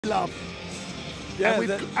love. Yeah,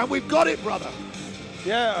 and we've got it, brother.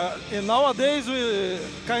 Yeah, and nowadays we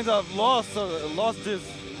kind of lost this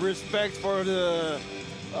respect for the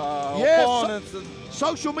opponents.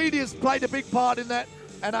 Social media's played a big part in that,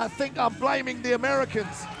 and I think I'm blaming the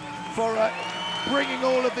Americans for bringing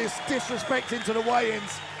all of this disrespect into the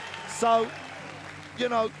weigh-ins. So, you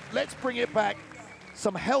know, let's bring it back.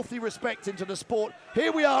 Some healthy respect into the sport.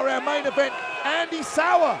 Here we are, our main event. Andy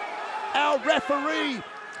Sauer, our referee.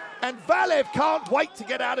 And Valev can't wait to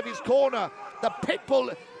get out of his corner. The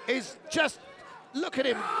Pitbull is just, look at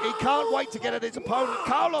him. He can't wait to get at his opponent.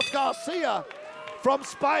 Carlos Garcia from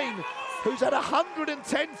Spain, who's had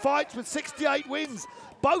 110 fights with 68 wins.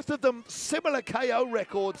 Both of them similar KO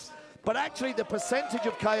records, but actually the percentage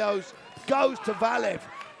of KOs goes to Valev.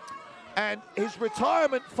 And his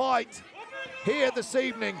retirement fight here this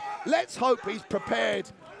evening, let's hope he's prepared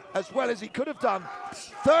as well as he could have done.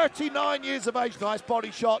 39 years of age, nice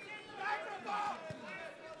body shot.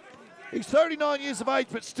 He's 39 years of age,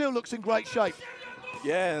 but still looks in great shape.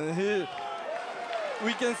 Yeah, and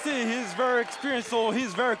we can see he's very experienced, so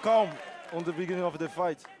he's very calm on the beginning of the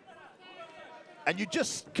fight. And you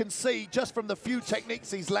just can see, just from the few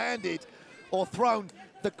techniques he's landed or thrown,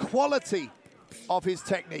 the quality of his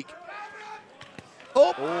technique.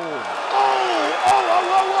 Oh,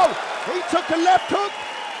 He took a left hook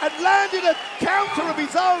and landed a counter of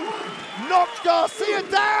his own. Knocked Garcia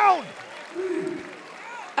down.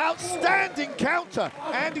 Outstanding counter.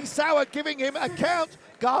 Andy Sauer giving him a count.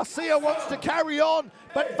 Garcia wants to carry on,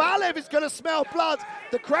 but Valev is going to smell blood.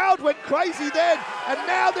 The crowd went crazy then, and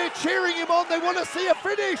now they're cheering him on. They want to see a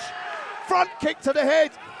finish. Front kick to the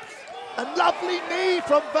head. A lovely knee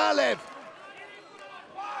from Valev.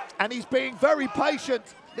 And he's being very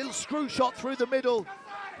patient. Little screw shot through the middle.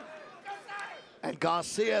 And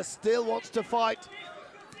Garcia still wants to fight.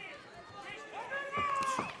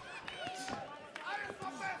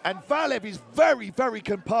 And Valev is very, very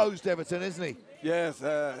composed, Everton, isn't he? Yes,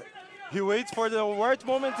 he waits for the right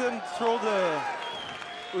moment and throw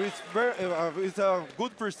with a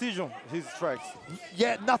good precision his strikes.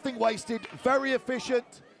 Yeah, nothing wasted, very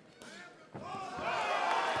efficient.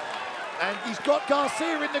 And he's got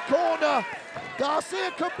Garcia in the corner.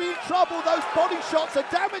 Garcia could be in trouble. Those body shots are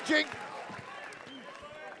damaging.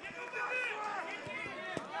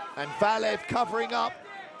 And Valev covering up.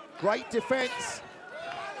 Great defense.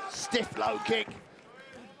 Stiff low kick.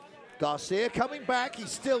 Garcia coming back.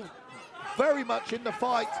 He's still very much in the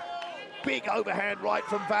fight. Big overhand right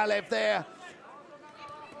from Valev there.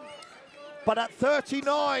 But at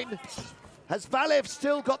 39, has Valev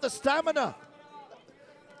still got the stamina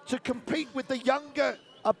to compete with the younger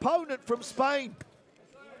opponent from Spain?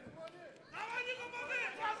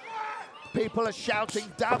 People are shouting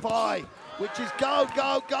Davai, which is go,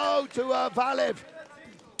 go, go to Valev.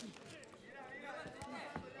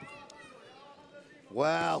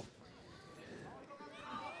 Wow.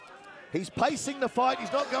 He's pacing the fight,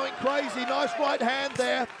 he's not going crazy. Nice right hand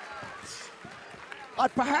there.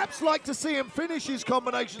 I'd perhaps like to see him finish his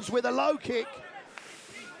combinations with a low kick.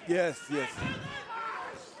 Yes, yes.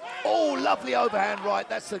 Oh, lovely overhand right.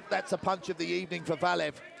 That's a punch of the evening for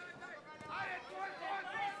Valev.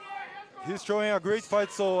 He's showing a great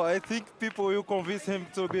fight, so I think people will convince him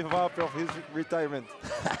to give up of his retirement.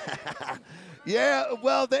 Yeah,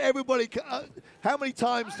 well, everybody. How many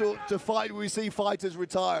times to fight we see fighters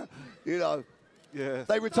retire? You know, yes.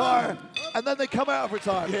 They retire and then they come out of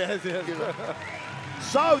retirement. Yes, yes. You know.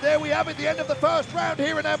 So there we have it, the end of the first round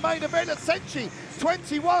here in our main event at SENSHI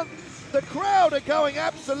 21. The crowd are going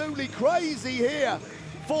absolutely crazy here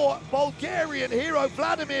for Bulgarian hero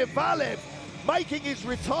Vladimir Valev making his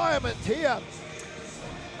retirement here.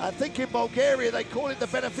 I think in Bulgaria they call it the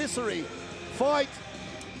beneficiary fight,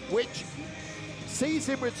 which sees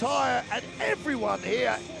him retire, and everyone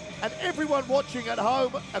here and everyone watching at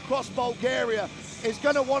home across Bulgaria is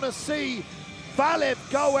going to want to see Valev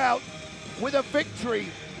go out with a victory.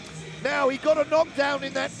 Now, he got a knockdown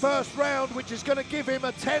in that first round, which is going to give him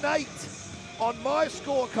a 10-8 on my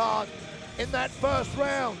scorecard in that first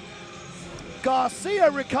round.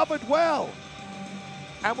 Garcia recovered well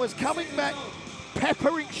and was coming back,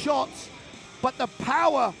 peppering shots, but the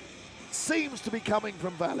power seems to be coming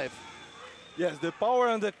from Valev. Yes, the power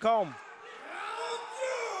and the calm.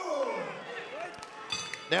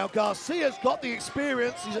 Now Garcia's got the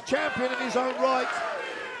experience. He's a champion in his own right.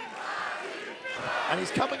 And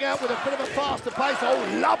he's coming out with a bit of a faster pace.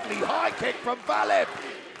 Oh, lovely high kick from Valev.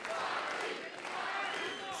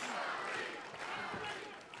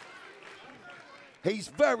 He's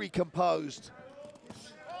very composed.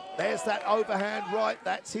 There's that overhand right.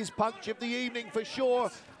 That's his punch of the evening for sure.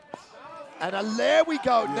 And there we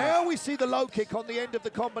go. Yes. Now we see the low kick on the end of the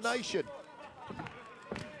combination.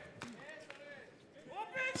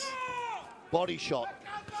 Body shot.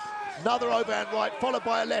 Another overhand right, followed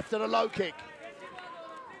by a left and a low kick.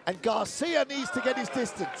 And Garcia needs to get his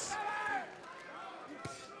distance.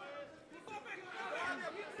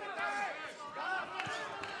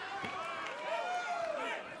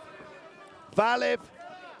 Valev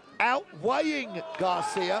outweighing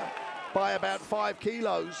Garcia by about 5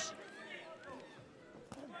 kilos.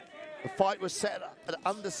 The fight was set at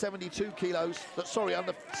under 72 kilos, sorry,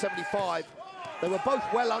 under 75. They were both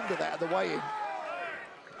well under that at the weigh-in.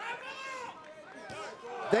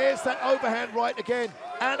 There's that overhand right again,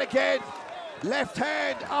 and again. Left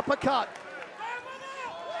hand uppercut.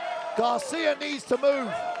 Garcia needs to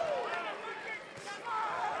move.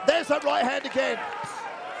 There's that right hand again,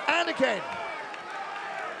 and again.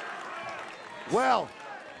 Well,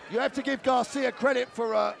 you have to give Garcia credit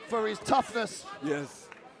for his toughness. Yes.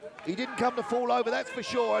 He didn't come to fall over, that's for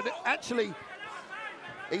sure. And actually,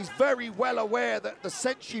 he's very well aware that the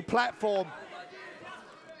SENSHI platform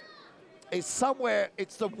is somewhere,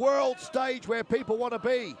 it's the world stage where people want to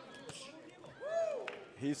be.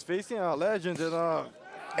 He's facing a legend and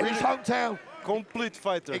in his hometown. Complete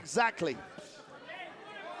fighter. Exactly.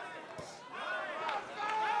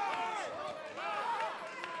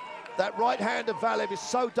 That right hand of Valev is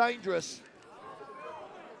so dangerous.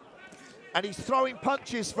 And he's throwing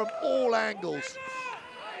punches from all angles.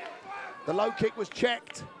 The low kick was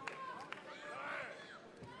checked.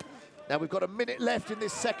 Now we've got a minute left in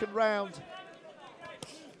this second round.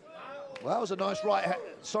 Well, that was a nice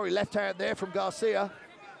left hand there from Garcia.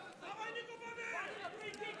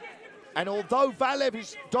 And although Valev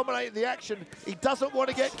is dominating the action, he doesn't want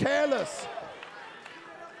to get careless.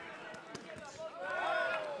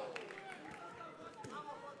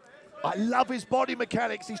 I love his body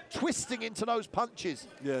mechanics. He's twisting into those punches.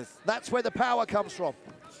 Yes. That's where the power comes from.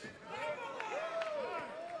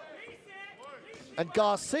 And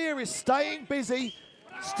Garcia is staying busy,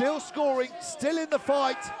 still scoring, still in the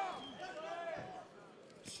fight.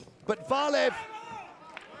 But Valev,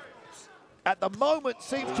 at the moment,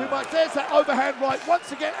 seems too much. There's that overhand right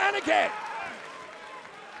once again and again.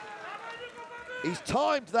 He's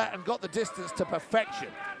timed that and got the distance to perfection.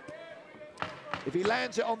 If he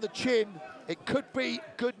lands it on the chin, it could be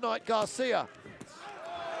good night Garcia.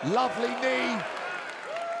 Lovely knee.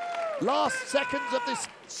 Last seconds of this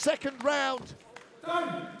second round.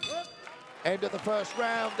 End of the first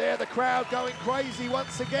round. There, the crowd going crazy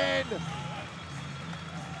once again.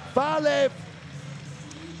 Valev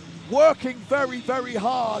working very, very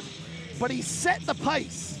hard, but he set the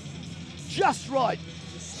pace just right.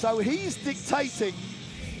 So he's dictating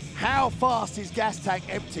how fast his gas tank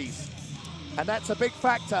empties. And that's a big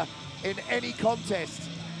factor in any contest.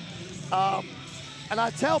 And I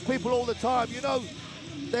tell people all the time, you know,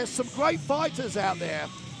 there's some great fighters out there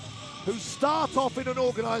who start off in an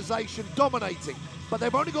organization dominating, but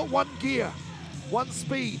they've only got one gear, one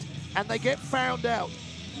speed, and they get found out.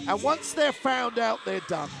 And once they're found out, they're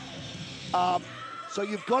done. So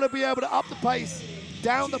you've got to be able to up the pace,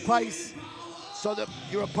 down the pace, so that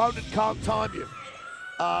your opponent can't time you.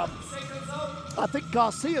 I think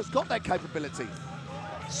Garcia's got that capability.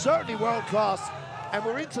 Certainly world class. And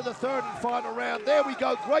we're into the third and final round. There we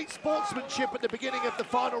go, great sportsmanship at the beginning of the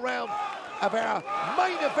final round of our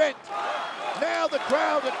main event. Now the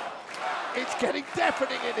crowd, it's getting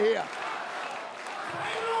deafening in here.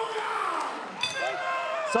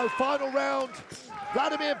 So final round,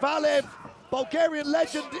 Vladimir Valev, Bulgarian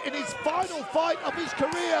legend in his final fight of his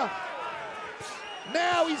career.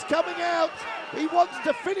 Now he's coming out. He wants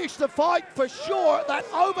to finish the fight for sure. That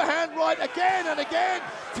overhand right again and again.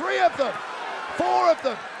 3 of them, 4 of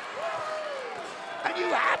them. And you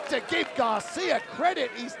have to give Garcia credit.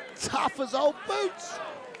 He's tough as old boots.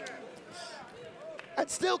 And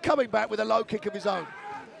still coming back with a low kick of his own.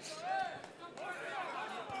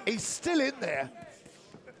 He's still in there.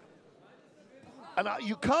 And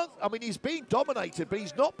you can't, I mean, he's being dominated, but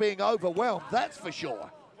he's not being overwhelmed, that's for sure.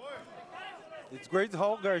 It's great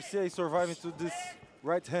how Garcia is surviving to this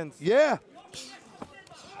right hand. Yeah.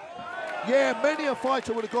 Yeah, many a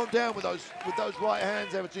fighter would have gone down with those right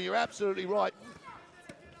hands, Everton. You're absolutely right.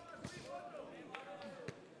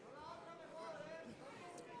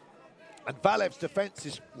 And Valev's defense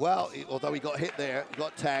is, well, although he got hit there, he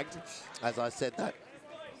got tagged, as I said that.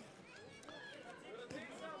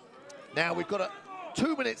 Now we've got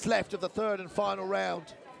 2 minutes left of the third and final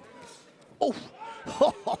round.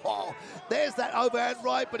 Oh, there's that overhand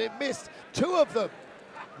right, but it missed. 2 of them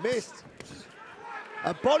missed.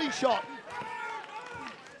 A body shot.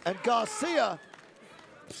 And Garcia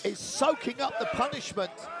is soaking up the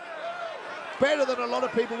punishment better than a lot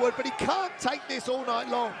of people would, but he can't take this all night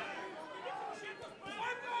long.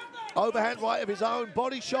 Overhand right of his own,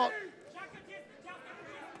 body shot.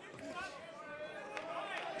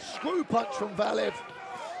 Screw punch from Valev.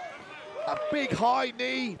 A big high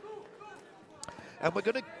knee. And we're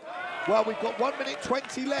gonna, well, we've got 1 minute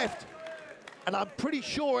 20 left. And I'm pretty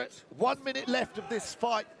sure it's 1 minute left of this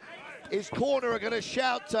fight. His corner are gonna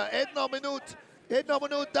shout, Jedna minut,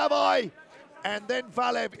 davai. And then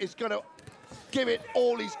Valev is gonna give it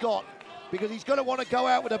all he's got, because he's gonna wanna go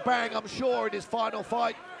out with a bang, I'm sure, in his final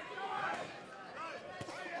fight.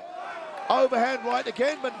 Overhand right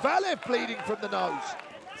again, but Valev bleeding from the nose.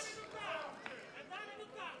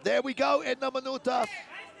 There we go, Edna Minuta.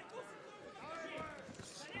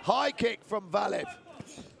 High kick from Valev.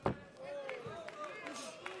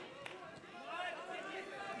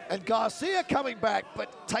 And Garcia coming back,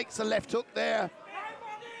 but takes a left hook there.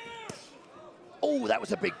 Oh, that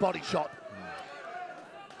was a big body shot.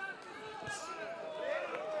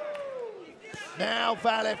 Now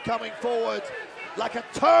Valev coming forward like a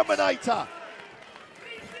Terminator.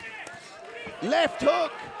 Left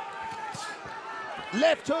hook.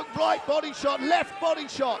 Left hook, right body shot, left body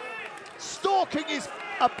shot. Stalking his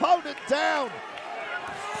opponent down.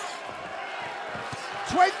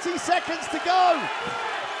 20 seconds to go.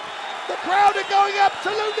 The crowd are going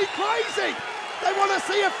absolutely crazy. They want to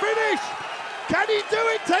see a finish. Can he do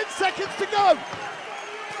it? 10 seconds to go.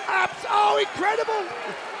 Oh, incredible.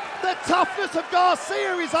 The toughness of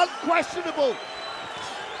Garcia is unquestionable.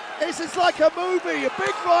 This is like a movie. A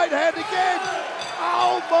big right hand again.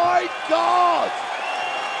 Oh my God.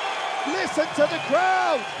 Listen to the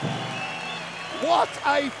crowd. What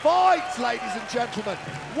a fight, ladies and gentlemen.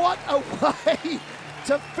 What a way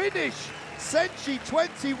to finish SENSHI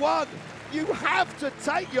 21. You have to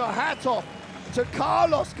take your hat off to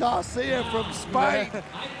Carlos Garcia from Spain.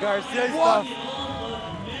 Garcia is what?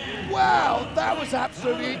 tough. Wow, that was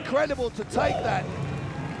absolutely incredible to take that.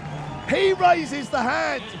 He raises the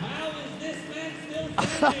hand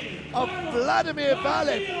of Vladimir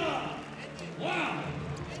Valev.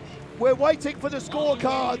 We're waiting for the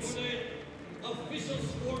scorecards.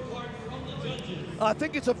 I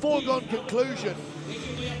think it's a foregone conclusion.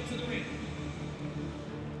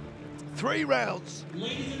 3 rounds.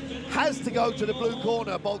 Has to go to the blue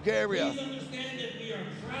corner, Bulgaria. Please understand that we are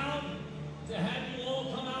proud to have you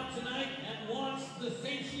all come out tonight and watch the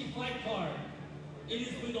SENSHI fight card. It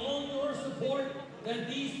is with all your support that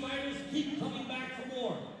these fighters keep coming back for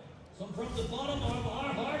more. So from the bottom of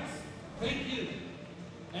our hearts, thank you.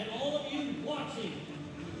 And all of you watching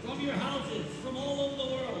from your houses, from all over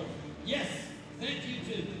the world, yes, thank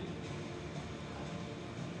you too.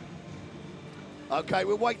 Okay,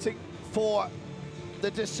 we're waiting for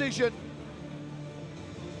the decision.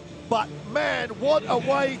 But man, what a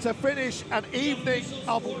way to finish an evening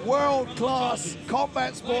of world-class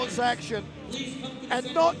combat sports action.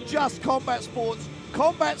 And not just combat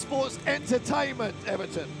sports entertainment,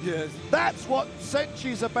 Everton. Yes. That's what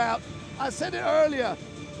SENSHI's about. I said it earlier,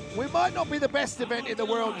 we might not be the best event in the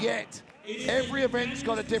world yet. Every event's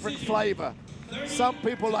got a different flavor. Some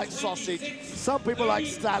people like sausage, some people like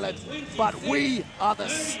salad, but we are the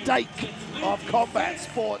steak of combat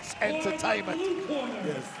sports entertainment.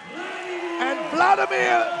 Yes. And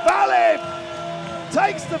Vladimir Valev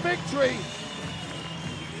takes the victory.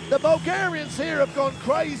 The Bulgarians here have gone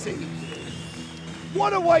crazy.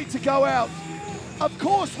 What a way to go out. Of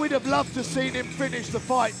course, we'd have loved to seen him finish the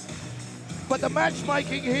fight, but the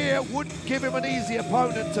matchmaking here wouldn't give him an easy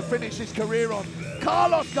opponent to finish his career on.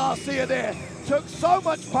 Carlos Garcia there took so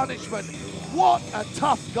much punishment. What a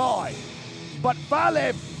tough guy. But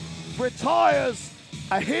Valev retires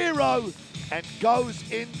a hero and goes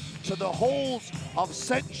into the halls of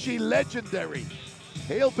SENSHI legendary.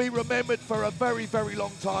 He'll be remembered for a very, very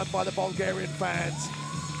long time by the Bulgarian fans.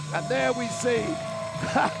 And there we see,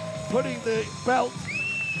 putting the belt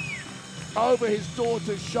over his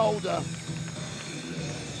daughter's shoulder.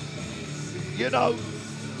 You know,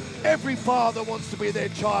 every father wants to be their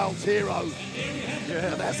child's hero.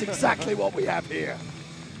 And that's exactly what we have here.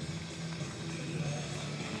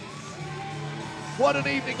 What an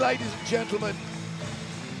evening, ladies and gentlemen.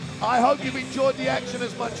 I hope you've enjoyed the action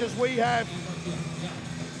as much as we have.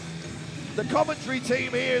 The commentary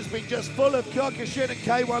team here has been just full of Kyokushin and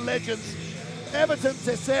K1 legends. Everton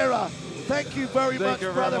Teixeira, thank you very much,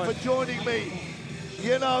 brother, for joining me.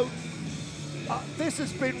 You know, this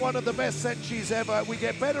has been one of the best SENSHIs ever. We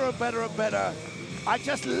get better and better and better. I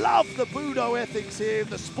just love the Budo ethics here,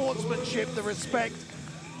 the sportsmanship, the respect,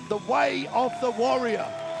 the way of the warrior.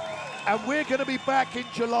 And we're going to be back in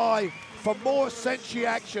July for more SENSHI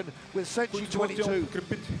action with SENSHI 22.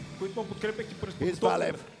 Here's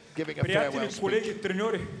Valev giving a farewell Приятели, колеги,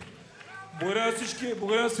 треньори, благодаря на всички,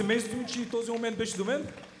 благодаря на семейството ми, че този момент беше до мен.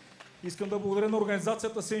 Искам да благодаря на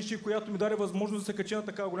организацията SENSHI, която ми даде възможност да се кача на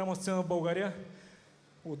такава голяма сцена в България.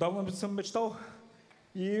 Отдавна съм мечтал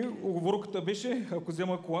и уговорката беше, ако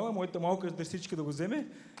взема колана, моята малка дресичка да го вземе.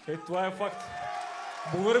 Това е факт.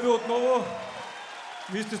 Благодаря ви отново.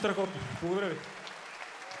 Вие сте страхотни. Благодаря ви.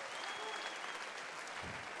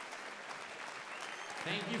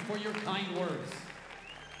 Thank you for your kind words.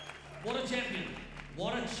 What a champion.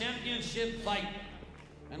 What a championship fight.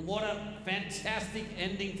 And what a fantastic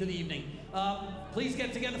ending to the evening. Please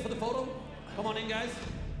get together for the photo. Come on in, guys.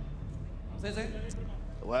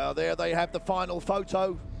 Well, there they have the final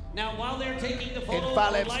photo. Now, while they're taking the photo, in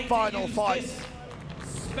Valev's I'd like final to use fight. This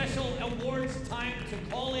special awards time to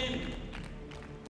call in